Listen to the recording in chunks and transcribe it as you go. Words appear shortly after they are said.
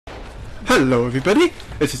Hello everybody,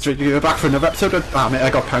 this is Tricky. We're back for another episode of... Ah mate, I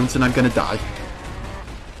got pounced and I'm gonna die.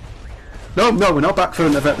 No, we're not back for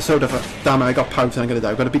another episode of... Damn it, I got pounced and I'm gonna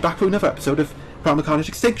die. We're gonna be back for another episode of Primal Carnage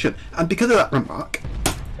Extinction. And because of that remark,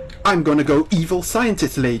 I'm gonna go evil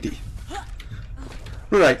scientist lady.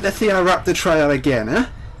 Right, let's see our raptor try out again, eh?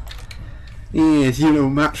 Yes, you know,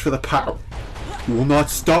 match for the pow. You will not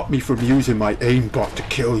stop me from using my aimbot to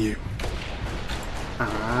kill you.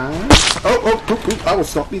 And... Oh, I will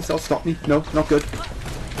stop me, that'll stop me. No, not good.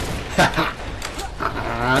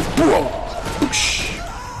 And... Whoosh!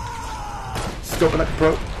 Stop it like a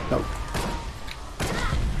pro. No.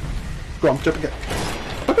 Go on, jump again.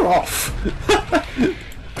 Bugger off!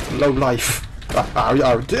 Low life.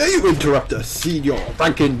 How dare you interrupt a senior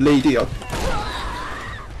ranking lady? Oh,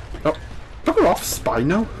 bugger off,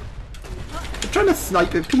 Spino. I'm trying to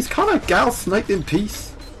snipe in peace. Can't a gal snipe in peace?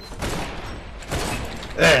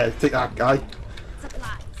 There, take that guy.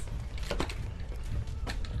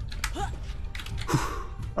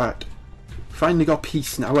 Alright. Finally got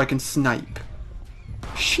peace now, I can snipe.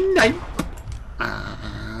 Snipe! Oh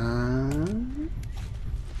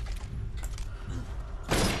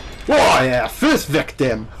yeah, first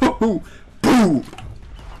victim! Boom!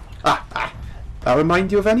 That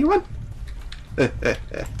remind you of anyone?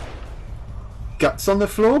 Guts on the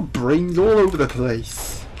floor, brains all over the place.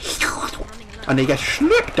 And they get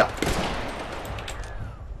slipped up.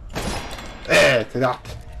 There, to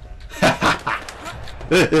that.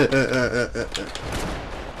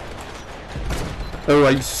 Oh,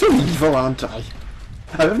 I'm so evil, aren't I?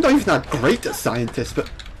 I'm not even that great a scientist,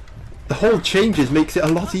 but the whole changes makes it a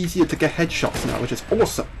lot easier to get headshots now, which is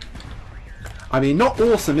awesome. I mean, not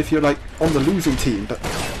awesome if you're like on the losing team, but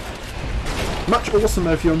much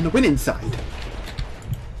awesomer if you're on the winning side.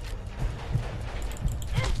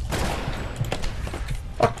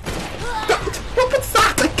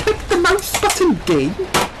 Game?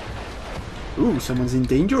 Ooh, someone's in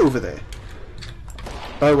danger over there.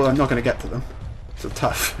 Oh well, I'm not going to get to them. So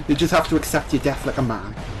tough. You just have to accept your death like a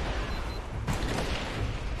man.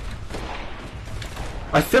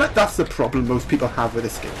 I feel like that's the problem most people have with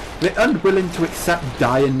this game. They're unwilling to accept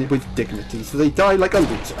dying with dignity, so they die like a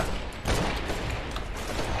loser.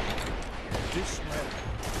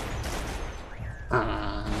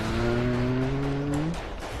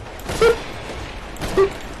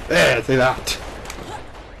 There, say that.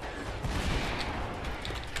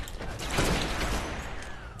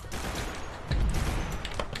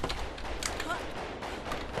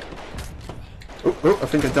 Oh, I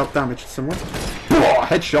think I dealt damage to someone. Oh,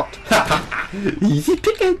 headshot. Easy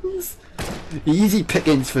pickings. Easy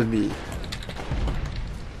pickings for me.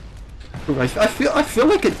 Oh, I feel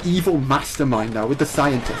like an evil mastermind now with the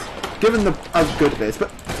scientist, given how good it is.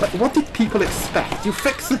 But like, what did people expect? You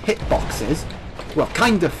fix the hitboxes. Well,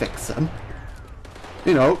 kind of fix them.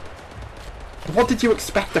 You know, what did you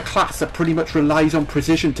expect a class that pretty much relies on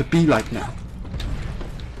precision to be like now?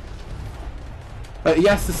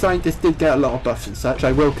 Yes, the scientists did get a lot of buffs and such,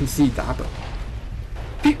 I will concede that, but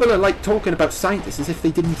people are like talking about scientists as if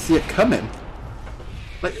they didn't see it coming.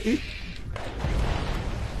 Like,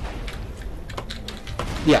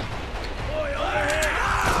 yeah.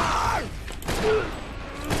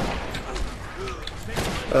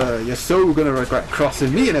 You're so gonna regret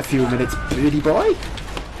crossing me in a few minutes, birdie boy.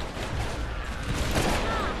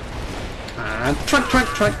 And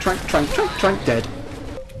trank, dead.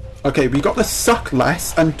 Okay, we got to suck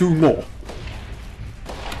less and do more.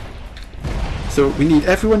 So we need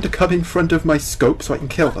everyone to come in front of my scope so I can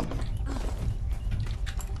kill them.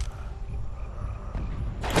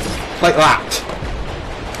 Like that.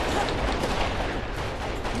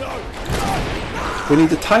 We need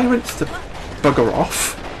the tyrants to bugger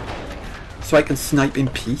off so I can snipe in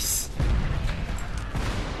peace.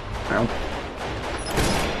 Ow.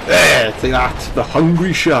 There, take that, the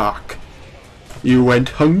hungry shark. You went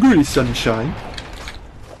hungry, sunshine.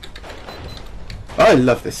 I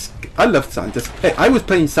love this. I love scientists. Hey, I was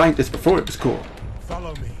playing scientists before it was cool.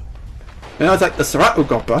 Follow me. And I was like, the Serato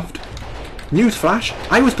got buffed. Newsflash,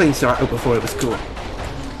 I was playing Serato before it was cool.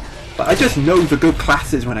 But I just know the good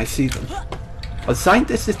classes when I see them. A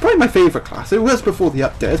scientist is probably my favourite class. It was before the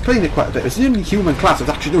update. I was playing it quite a bit. It's the only human class I was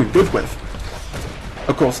actually doing good with.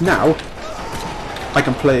 Of course, now I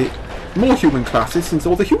can play more human classes since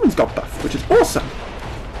all the humans got buffed, which is awesome.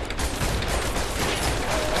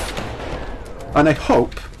 And I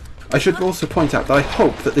hope, I should also point out that I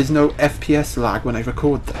hope that there's no FPS lag when I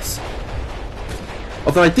record this.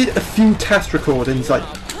 Although I did a few test recordings like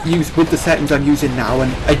with the settings I'm using now,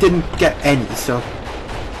 and I didn't get any, so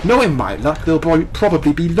knowing my luck, there'll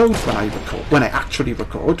probably be loads when I actually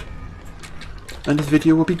record. and this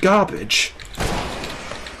video will be garbage.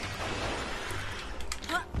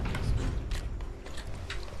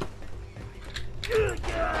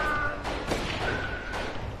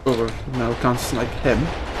 Oh, no, can't snipe him.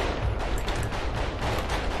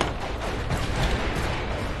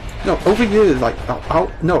 No, over here, like,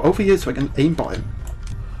 no, over here so I can aimbot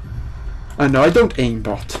him. No, I don't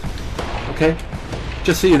aimbot. Okay?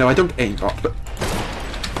 Just so you know, I don't aimbot, but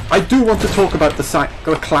I do want to talk about the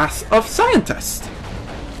class of scientist.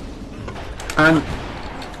 And,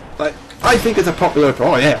 like, I think it's a popular...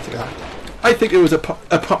 Oh, yeah, I think it was a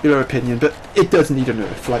popular opinion, but it does need a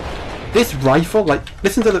nerf. Like, this rifle, like,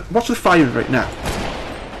 listen to the... Watch the firing right now.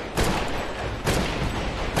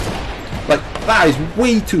 Like, that is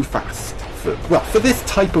way too fast. For this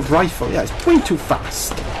type of rifle, yeah, it's way too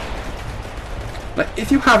fast. Like,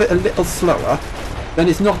 if you have it a little slower, then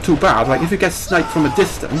it's not too bad. Like, if you get sniped from a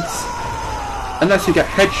distance, unless you get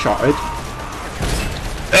headshotted...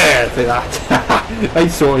 Look at that. I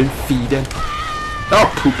saw him feeding.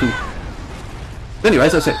 Oh, poo-poo. Anyway,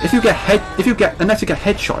 as I said, unless you get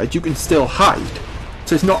headshotted, you can still hide.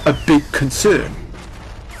 So it's not a big concern.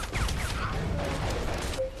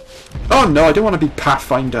 Oh no, I don't want to be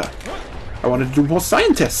Pathfinder. I want to do more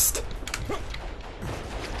Scientist.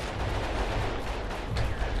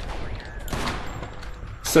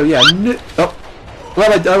 So yeah,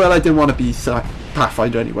 well I didn't want to be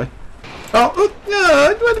Pathfinder anyway. Oh no,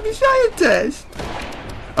 I want to be Scientist.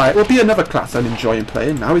 Alright, will be another class I'm enjoying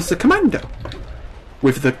playing now is the Commando.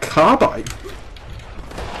 With the carbine.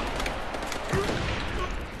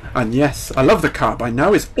 And yes, I love the carbine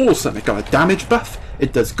now, it's awesome. It got a damage buff,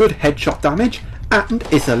 it does good headshot damage, and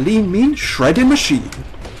it's a lean, mean, shredding machine.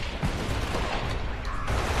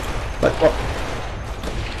 Like what?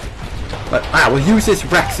 Like, we'll use this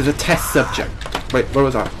Rex as a test subject. Wait, where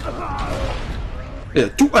was I? Yeah,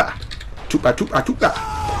 tupa! Tupa, tupa, tupa!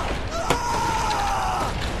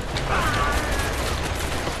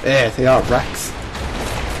 There they are, Rex.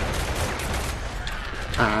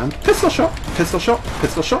 And pistol shot, pistol shot,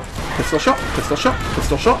 pistol shot, pistol shot, pistol shot,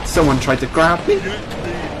 pistol shot. Someone tried to grab me,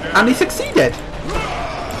 and he succeeded.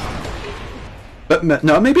 But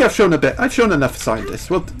no, maybe I've shown a bit. I've shown enough scientists.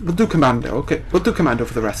 We'll do Commando. Okay, we'll do Commando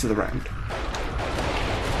for the rest of the round.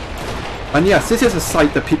 And yes, this is a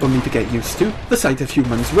sight that people need to get used to. The sight of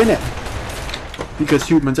humans winning, because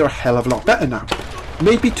humans are a hell of a lot better now.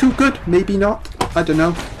 Maybe too good, maybe not. I don't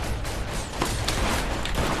know.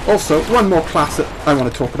 Also, one more class that I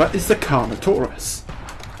want to talk about is the Carnotaurus.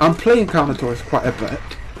 I'm playing Carnotaurus quite a bit,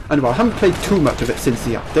 and well, I haven't played too much of it since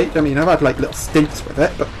the update. I mean, I've had like little stints with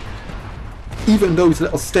it, but even those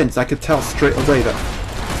little stints, I could tell straight away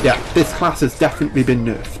that, yeah, this class has definitely been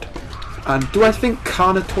nerfed. And do I think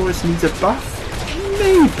Carnotaurus needs a buff?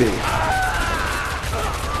 Maybe.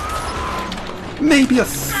 Maybe a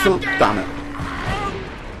damn it.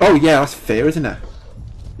 Oh yeah, that's fair, isn't it?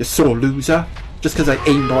 You sore loser. Just because I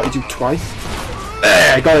aimbotted you twice.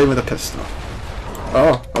 I got in with a pistol.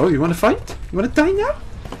 Oh, you want to fight? You want to die now?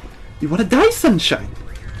 You want to die, sunshine?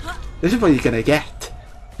 This is what you're going to get.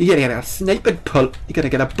 You're going to get a sniper pull. You're going to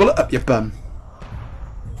get a bullet up your bum.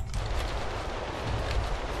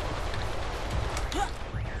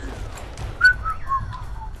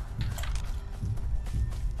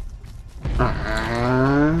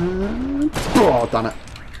 Oh, damn it.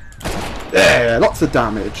 There, lots of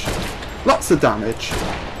damage. Lots of damage.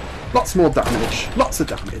 Lots more damage. Lots of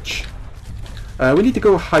damage. We need to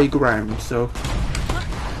go high ground, so...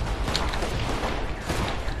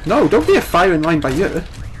 No, don't be a firing line by you.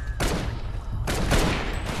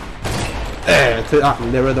 There, to that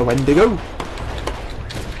Lyra the Wendigo.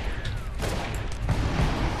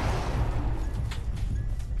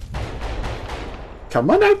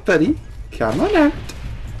 Come on out, buddy. Come on out.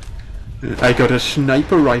 I got a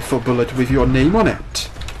sniper rifle bullet with your name on it.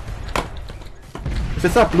 If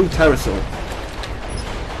it's that blue pterosaur.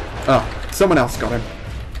 Oh, someone else got him.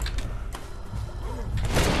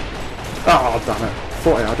 Oh, damn it.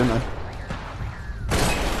 Thought I had him then.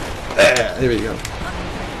 There we go.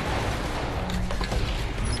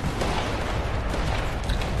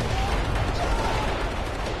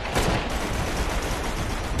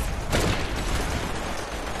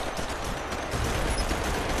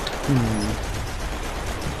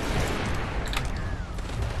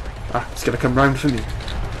 It's gonna come round for me.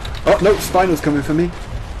 Oh no, Spinal's coming for me.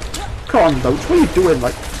 Come on, Loach, what are you doing?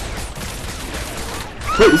 Like,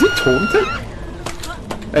 wait, is he taunting?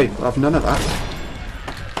 Hey, I'll have none of that.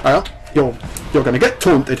 Well, you're gonna get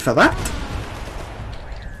taunted for that.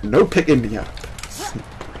 No picking me up.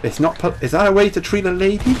 It's not. Is that a way to treat a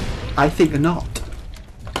lady? I think not.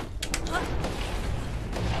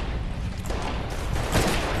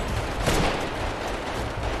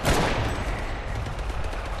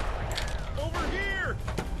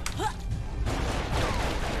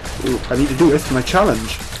 I need to do this for my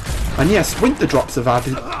challenge. And yes, winter drops have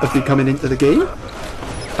been coming into the game.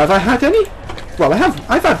 Have I had any? Well,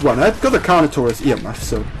 I've had one. I've got the Carnotaurus earmuff,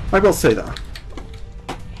 so I will say that.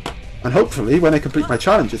 And hopefully, when I complete my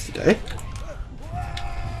challenges today,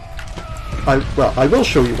 I will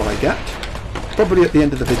show you what I get. Probably at the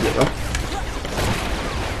end of the video, though.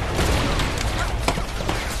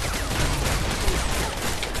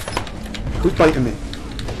 Who's biting me?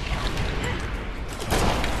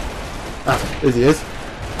 Ah, there he is.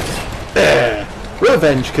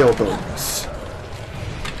 Revenge kill bonus.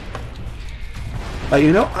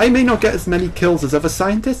 You know, I may not get as many kills as other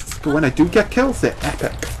scientists, but when I do get kills, they're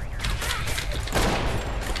epic.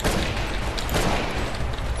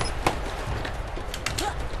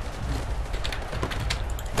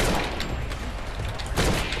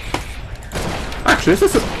 Actually,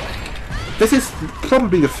 this is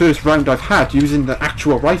probably the first round I've had using the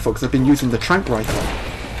actual rifle, because I've been using the tranq rifle.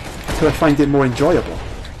 So I find it more enjoyable.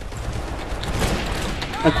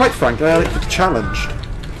 And quite frankly, I like to be challenged.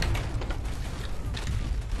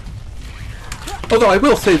 Although I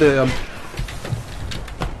will say the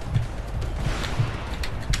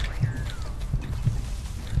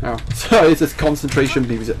oh, sorry, it's this concentration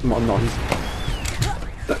music noise.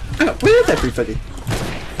 Where's everybody?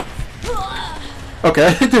 Okay,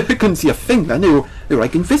 I couldn't see a thing then. They were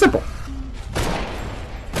like invisible.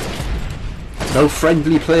 No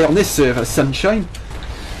friendly play on this server, sunshine.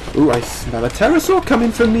 Ooh, I smell a pterosaur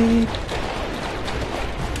coming for me.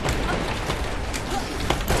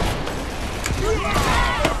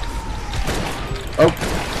 Oh.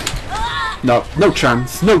 No, no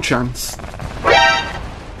chance, no chance.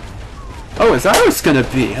 Oh, is that how it's gonna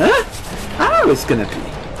be, huh? How it's gonna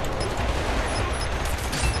be?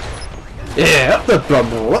 Yeah, up the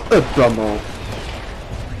bumhole, up the bumhole.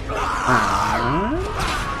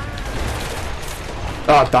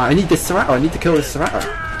 Oh, damn, I need this Cerato, I need to kill this Cerato.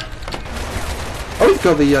 Oh, he's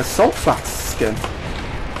got the salt flats skin.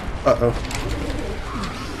 Uh-oh.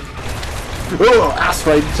 Oh, ass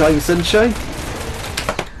fight time, sunshine.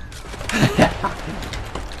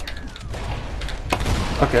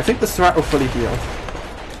 Okay, I think the Cerato fully healed.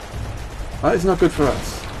 That is not good for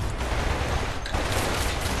us.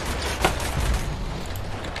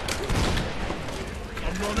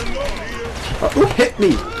 Who hit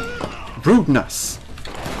me? Rudeness.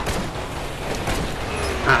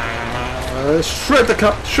 Shred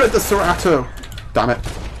the Cerato. Damn it.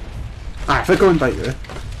 If I go in by here.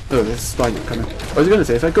 Oh, there's a Spino coming. I was going to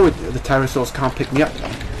say, if I go in here, the pterosaurs can't pick me up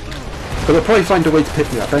then. But they'll probably find a way to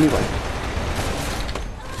pick me up anyway.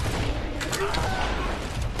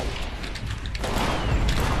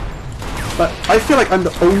 But I feel like I'm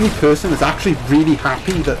the only person that's actually really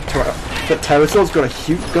happy that pterosaurs got a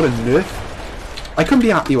nerf. I couldn't be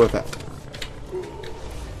happy with it.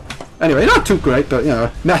 Anyway, not too great, but, you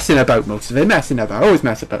know, messing about most of it. Messing about. I always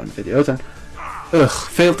mess about in videos, and...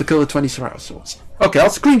 failed to kill the 20 Ceratosaurs. Okay, I'll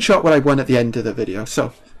screenshot what I won at the end of the video,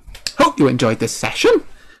 so... Hope you enjoyed this session.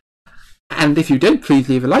 And if you did, please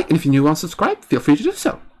leave a like, and if you're new and subscribe, feel free to do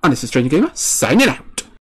so. And this is Stranger Gamer, signing out.